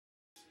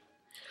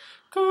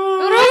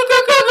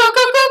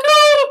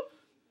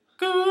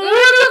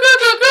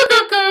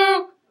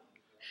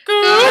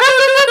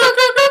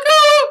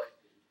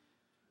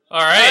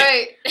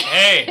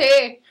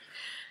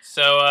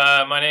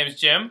My name is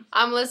Jim.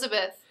 I'm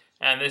Elizabeth.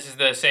 And this is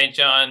the St.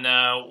 John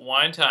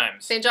Wine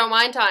Times. St. John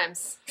Wine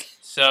Times.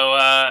 So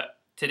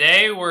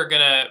today we're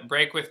going to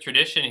break with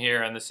tradition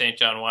here on the St.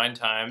 John Wine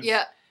Times.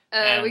 Yeah.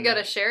 We got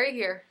a sherry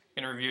here.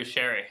 We're going to review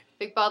sherry.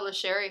 Big bottle of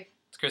sherry.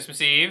 It's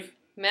Christmas Eve.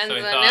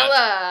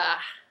 Manzanilla.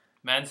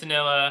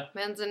 Manzanilla.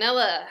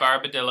 Manzanilla.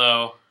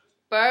 Barbadillo.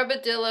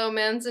 Barbadillo,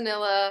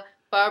 Manzanilla,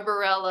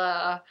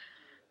 Barbarella,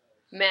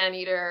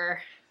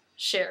 Maneater,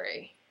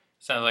 sherry.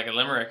 Sounds like a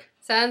limerick.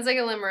 Sounds like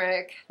a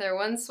limerick. There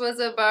once was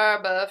a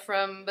barba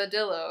from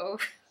Badillo.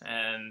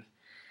 And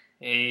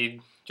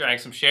he drank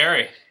some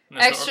sherry.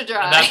 Extra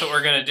dry. And that's what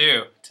we're going to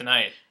do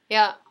tonight.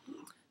 Yeah.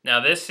 Now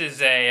this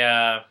is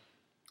a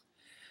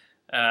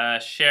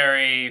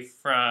sherry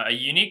from a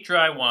unique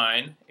dry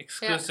wine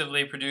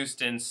exclusively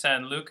produced in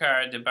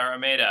Sanlúcar de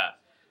Barrameda.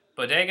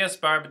 Bodegas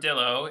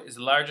Barbadillo is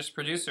the largest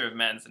producer of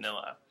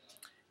Manzanilla.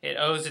 It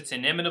owes its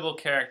inimitable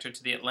character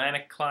to the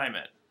Atlantic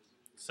climate.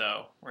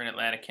 So, we're in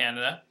Atlantic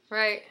Canada.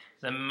 Right.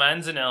 The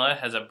Manzanilla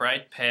has a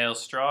bright pale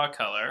straw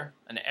color,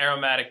 an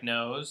aromatic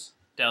nose,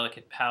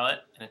 delicate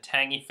palate, and a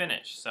tangy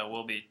finish. So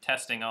we'll be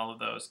testing all of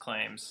those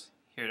claims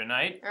here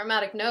tonight.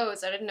 Aromatic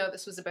nose. I didn't know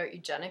this was about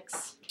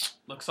eugenics.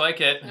 Looks like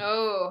it.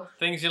 Oh.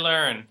 Things you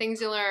learn. Things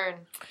you learn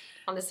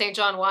on the St.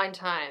 John Wine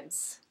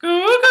Times.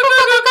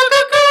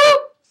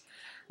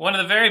 One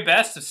of the very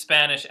best of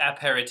Spanish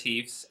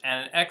aperitifs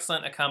and an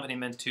excellent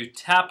accompaniment to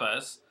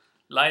tapas,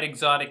 light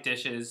exotic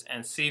dishes,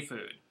 and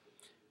seafood.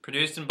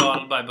 Produced and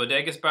bottled by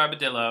Bodegas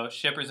Barbadillo,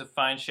 shippers of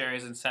fine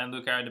sherries in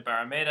Sanlúcar de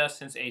Barrameda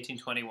since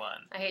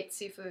 1821. I hate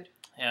seafood.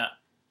 Yeah,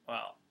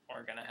 well,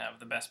 we're going to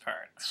have the best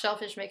part.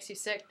 Shellfish makes you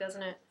sick,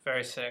 doesn't it?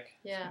 Very sick.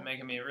 Yeah. It's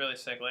making me really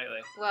sick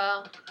lately.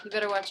 Well, you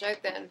better watch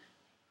out then.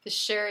 The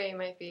sherry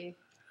might be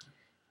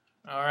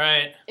all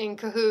right. in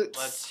cahoots.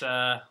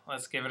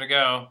 Let's give it a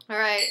go. All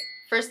right.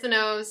 First the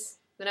nose.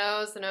 The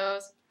nose, the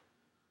nose.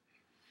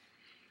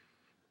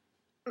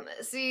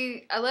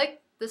 See, I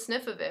like the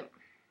sniff of it.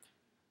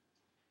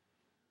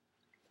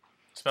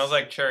 Smells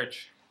like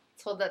church.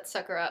 Let's hold that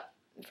sucker up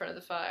in front of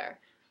the fire.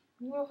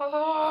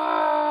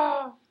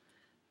 Whoa.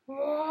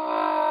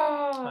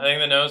 Whoa. I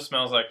think the nose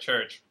smells like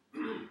church.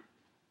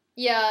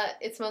 Yeah,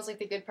 it smells like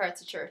the good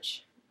parts of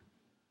church.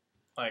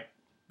 Like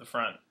the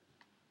front.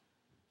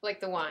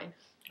 Like the wine.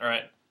 All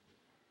right.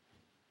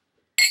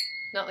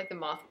 Not like the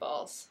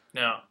mothballs.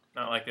 No,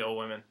 not like the old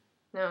women.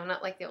 No,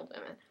 not like the old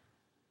women.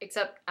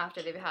 Except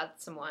after they've had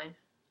some wine.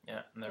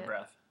 Yeah, and their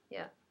breath.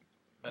 Yeah.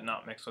 But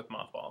not mixed with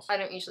mothballs. I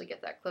don't usually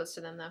get that close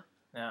to them, though.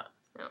 Yeah.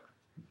 No.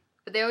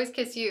 But they always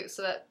kiss you,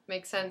 so that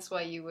makes sense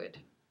why you would.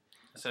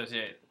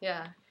 Associate.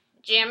 Yeah.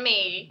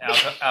 Jimmy.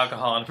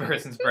 Alcohol in a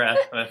person's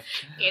breath. But...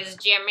 Is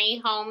Jimmy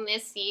home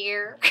this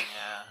year?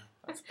 Yeah,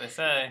 that's what they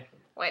say.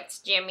 What's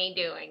Jimmy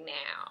doing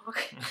now?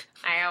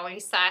 I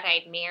always thought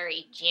I'd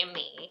marry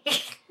Jimmy.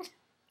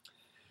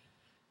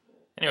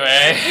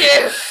 Anyway.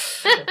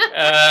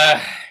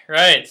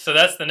 Right, so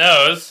that's the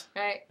nose.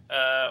 Right.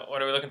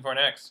 What are we looking for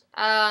next?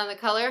 The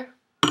color.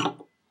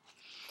 Don't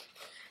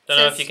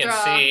know if you can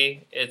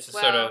see. It's a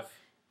sort of...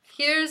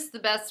 Here's the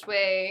best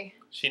way.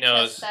 She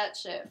knows. Test that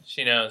shit.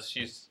 She knows.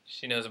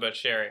 She knows about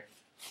sherry.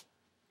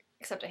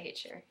 Except I hate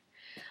sherry.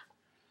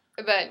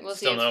 But we'll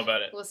see. Still know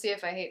about it. We'll see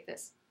if I hate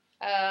this.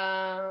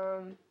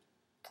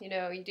 You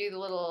know, you do the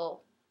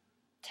little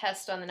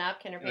test on the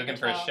napkin or paper Looking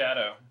for a towel.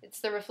 shadow.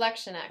 It's the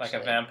reflection, actually. Like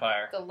a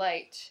vampire. The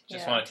light.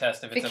 Just want to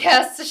test if it's it's a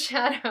casts a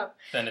shadow.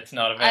 Then it's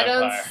not a vampire. I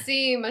don't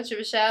see much of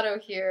a shadow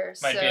here.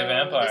 Might be a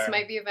vampire. This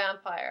might be a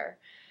vampire.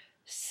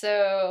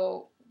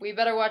 So we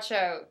better watch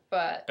out,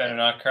 but better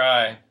not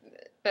cry.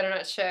 Better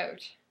not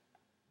shout.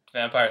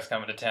 Vampire's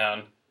coming to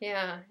town.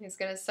 Yeah, he's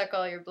gonna suck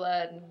all your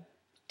blood and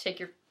take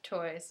your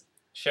toys.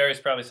 Sherry's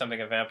probably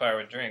something a vampire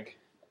would drink.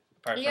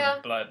 Apart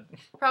from blood.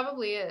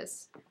 Probably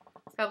is.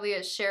 Probably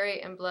is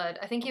sherry and blood.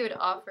 I think he would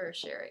offer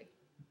sherry.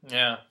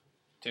 Yeah,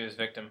 to his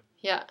victim.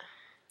 Yeah.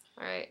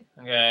 All right.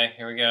 Okay,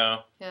 here we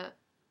go. Yeah.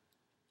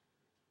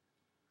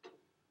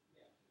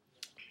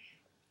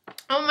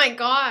 Oh my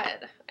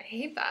god, I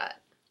hate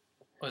that.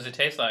 What does it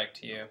taste like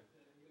to you?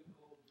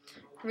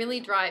 Really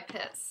dry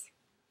piss.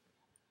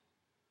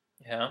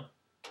 Yeah?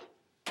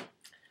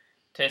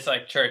 Tastes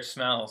like church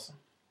smells.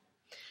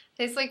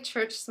 Tastes like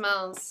church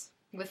smells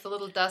with a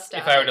little dust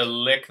out. If I were to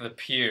lick the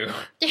pew.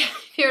 Yeah,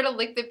 if you were to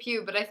lick the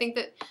pew, but I think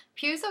that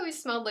pews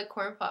always smelled like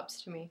corn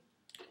pops to me.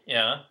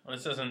 Yeah? Well,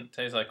 this doesn't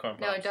taste like corn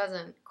pops. No, it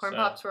doesn't. Corn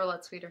pops were a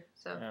lot sweeter,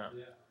 so.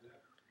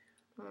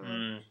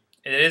 Yeah.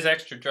 It is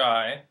extra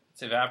dry.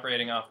 It's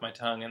evaporating off my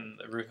tongue and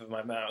the roof of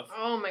my mouth.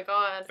 Oh my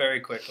god. Very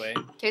quickly.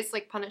 Tastes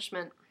like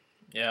punishment.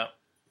 Yeah.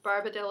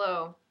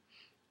 Barbadillo.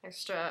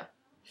 Extra.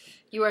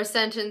 You are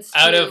sentenced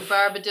Out to of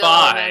Barbadillo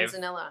 5,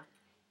 Manzanilla.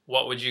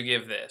 What would you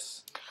give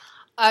this?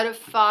 Out of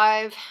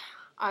 5,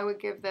 I would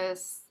give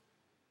this...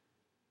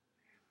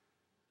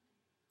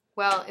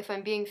 Well, if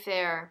I'm being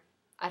fair,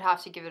 I'd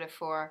have to give it a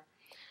 4.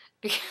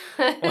 Because...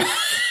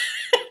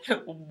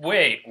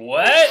 Wait,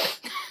 what?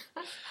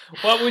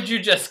 What would you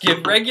just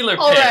give regular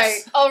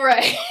piss? All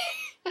right.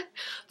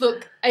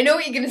 Look, I know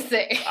what you're gonna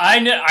say. I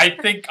know.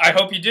 I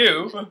hope you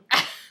do.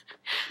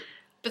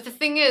 But the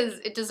thing is,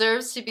 it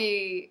deserves to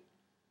be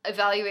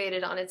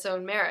evaluated on its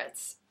own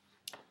merits.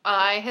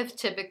 I have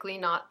typically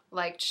not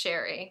liked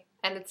sherry,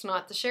 and it's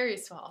not the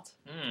sherry's fault.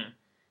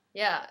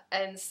 Yeah,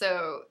 and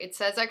so it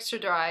says extra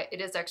dry.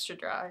 It is extra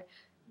dry.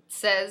 It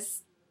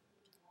says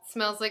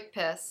smells like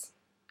piss.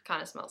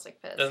 Kind of smells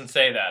like piss. Doesn't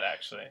say that,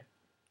 actually.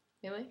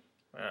 Really?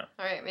 Yeah.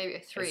 All right, maybe a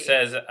 3. It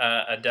says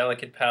a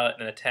delicate palate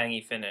and a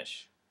tangy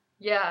finish.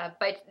 Yeah,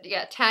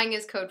 tang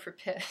is code for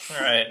piss.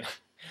 All right.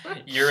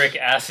 Uric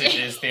acid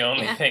is the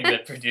only thing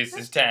that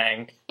produces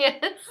tang.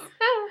 Yes.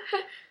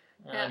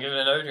 I'll give it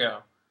another go.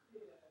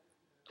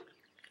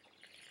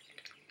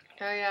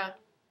 Oh, yeah.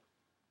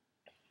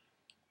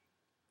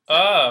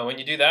 Oh, when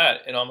you do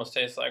that, it almost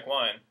tastes like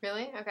wine.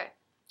 Really? Okay.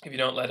 If you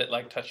don't let it,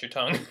 like, touch your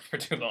tongue for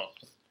too long.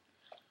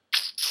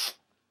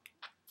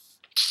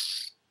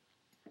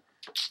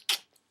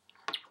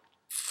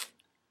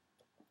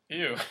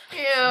 Ew.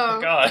 Ew.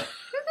 God.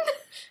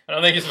 I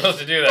don't think you're supposed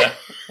to do that.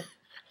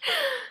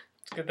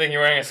 It's a good thing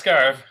you're wearing a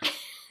scarf.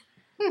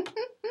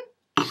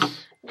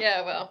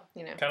 Yeah, well,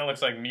 you know. Kind of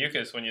looks like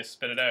mucus when you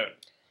spit it out.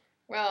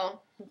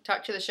 Well,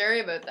 talk to the sherry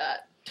about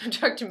that. Don't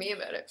talk to me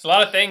about it. There's a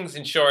lot of things,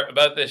 in short,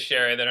 about this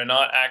sherry that are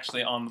not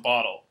actually on the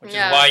bottle, which is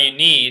why you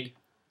need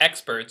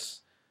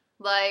experts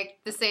like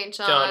the St.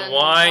 John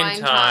Wine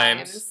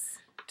Times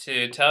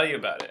to tell you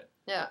about it.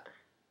 Yeah.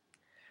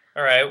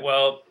 All right,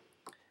 well,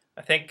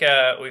 I think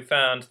we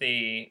found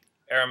the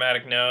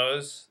aromatic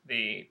nose,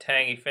 the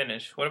tangy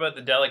finish. What about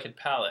the delicate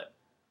palate?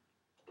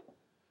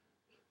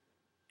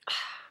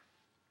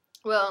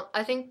 Well,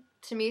 I think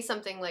to me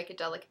something like a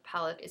delicate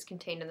palate is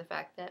contained in the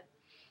fact that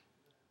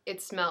it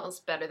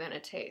smells better than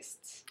it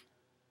tastes.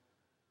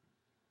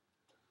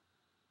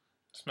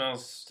 It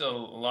smells still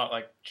a lot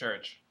like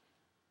church.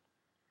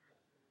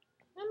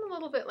 And a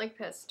little bit like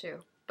piss,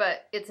 too.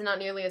 But it's not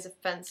nearly as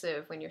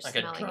offensive when you're like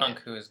smelling it. Like a drunk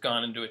who has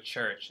gone into a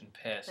church and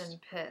pissed.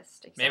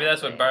 Exactly. Maybe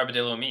that's what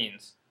Barbadillo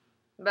means.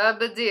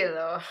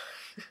 Barbadillo.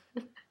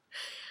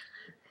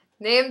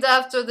 Named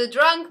after the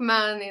drunk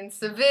man in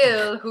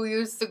Seville who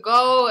used to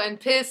go and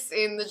piss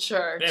in the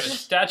church. They have a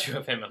statue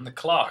of him on the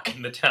clock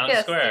in the town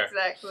square. Yes,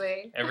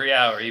 exactly. Every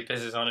hour he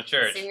pisses on a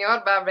church.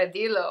 Signor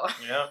Barbadillo.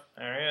 Yep,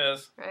 there he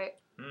is. Right.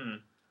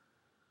 Mm.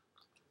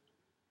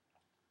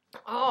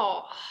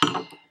 Oh.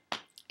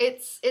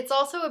 It's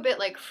also a bit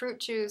like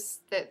fruit juice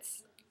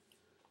that's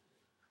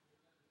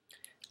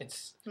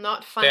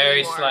not fun very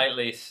anymore.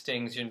 Slightly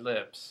stings your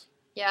lips.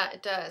 Yeah,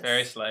 it does.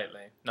 Very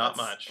slightly. Not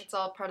much. It's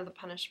all part of the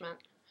punishment.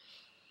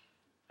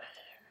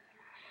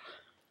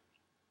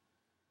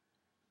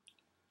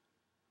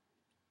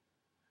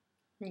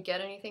 You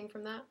get anything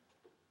from that?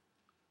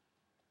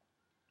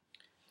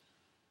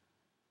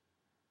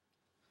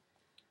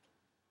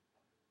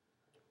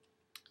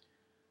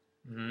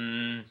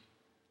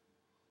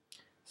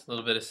 It's a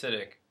little bit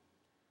acidic.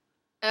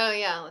 Oh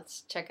yeah,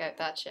 let's check out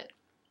that shit.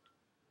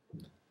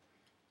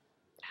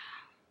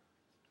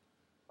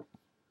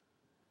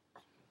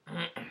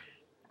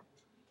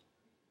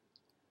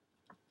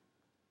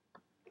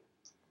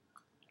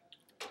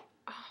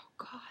 Oh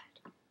God.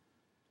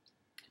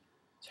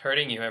 It's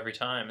hurting you every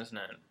time, isn't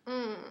it?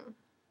 I'm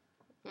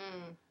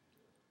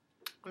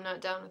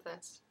not down with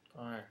this.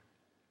 Why?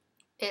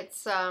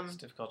 It's a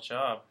difficult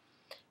job.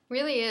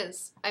 Really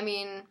is. I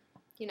mean,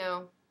 you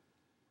know,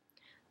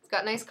 it's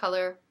got nice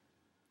color.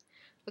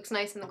 Looks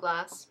nice in the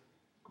glass.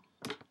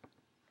 It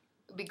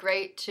would be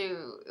great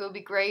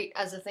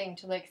as a thing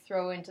to like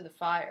throw into the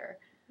fire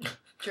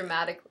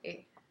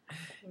dramatically.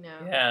 You know.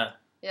 Yeah.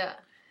 Yeah.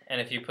 And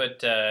if you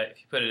put it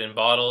in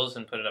bottles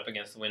and put it up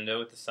against the window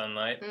with the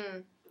sunlight.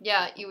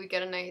 Yeah, you would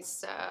get a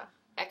nice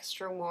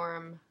extra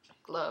warm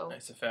glow.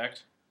 Nice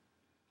effect.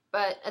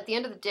 But at the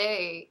end of the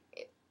day,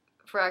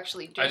 for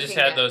actually drinking I just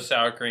had those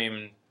sour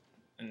cream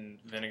and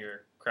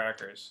vinegar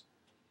crackers.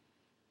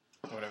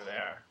 Whatever they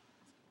are.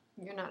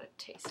 You're not a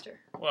taster.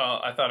 Well,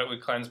 I thought it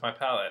would cleanse my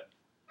palate.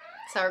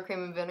 Sour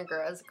cream and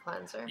vinegar as a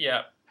cleanser?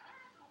 Yeah.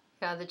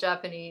 Yeah, the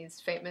Japanese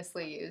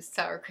famously used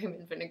sour cream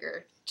and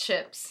vinegar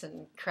chips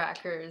and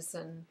crackers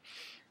and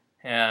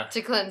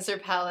to cleanse their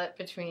palate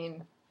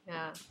between,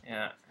 Yeah,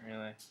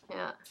 really.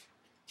 Yeah.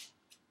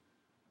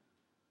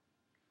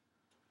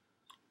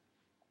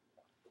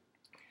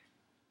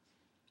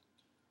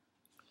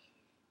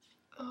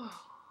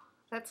 Oh,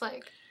 that's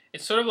like...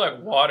 It's sort of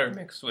like water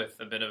mixed with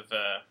a bit of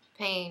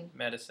pain.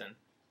 Medicine.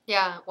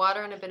 Yeah,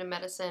 water and a bit of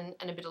medicine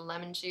and a bit of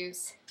lemon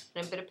juice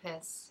and a bit of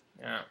piss.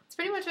 Yeah. It's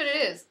pretty much what it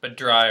is. But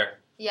drier.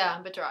 Yeah,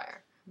 but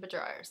drier. But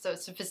drier. So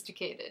it's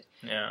sophisticated.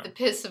 Yeah. The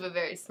piss of a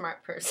very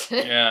smart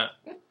person. Yeah.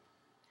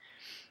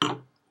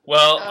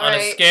 Well, on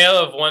a scale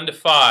of 1 to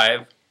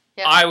 5,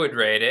 I would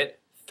rate it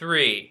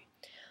 3.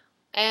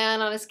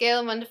 And on a scale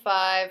of 1 to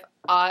 5,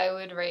 I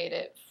would rate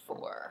it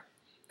 4.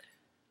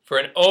 For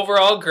an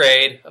overall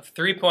grade of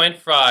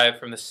 3.5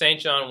 from the St.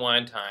 John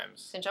Wine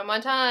Times. St. John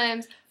Wine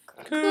Times.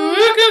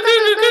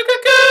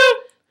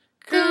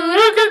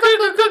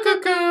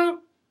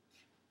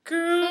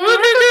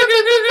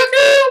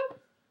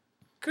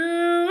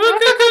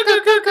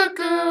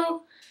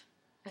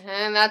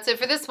 And that's it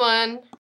for this one.